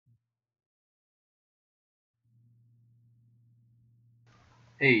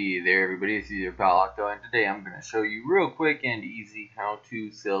Hey there everybody, this is your pal Octo, and today I'm going to show you real quick and easy how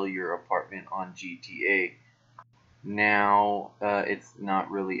to sell your apartment on GTA. Now, it's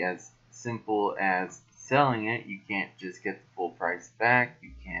not really as simple as selling it. You can't just get the full price back, you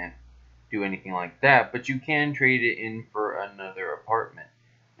can't do anything like that, but you can trade it in for another apartment.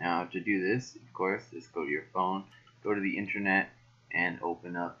 Now, to do this, of course, just go to your phone, go to the internet, and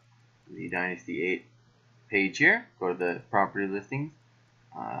open up the Dynasty 8 page here, go to the property listings,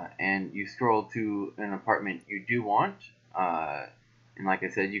 and you scroll to an apartment you do want. And like I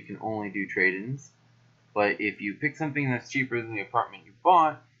said, you can only do trade-ins. But if you pick something that's cheaper than the apartment you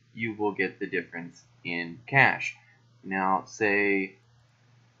bought, you will get the difference in cash. Now, say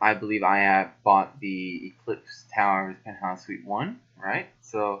I believe I have bought the Eclipse Towers Penthouse Suite 1, right?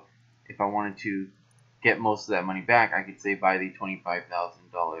 So if I wanted to get most of that money back, I could say buy the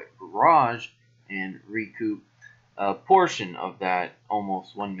 $25,000 garage and recoup a portion of that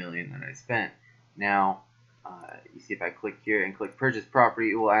almost $1 million that I spent. Now, you see if I click here and click purchase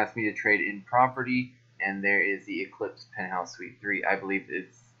property, it will ask me to trade in property, and there is the Eclipse Penthouse Suite 3. I believe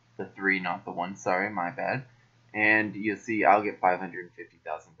it's the 3, not the 1. Sorry, my bad. And you'll see I'll get $550,000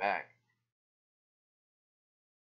 back.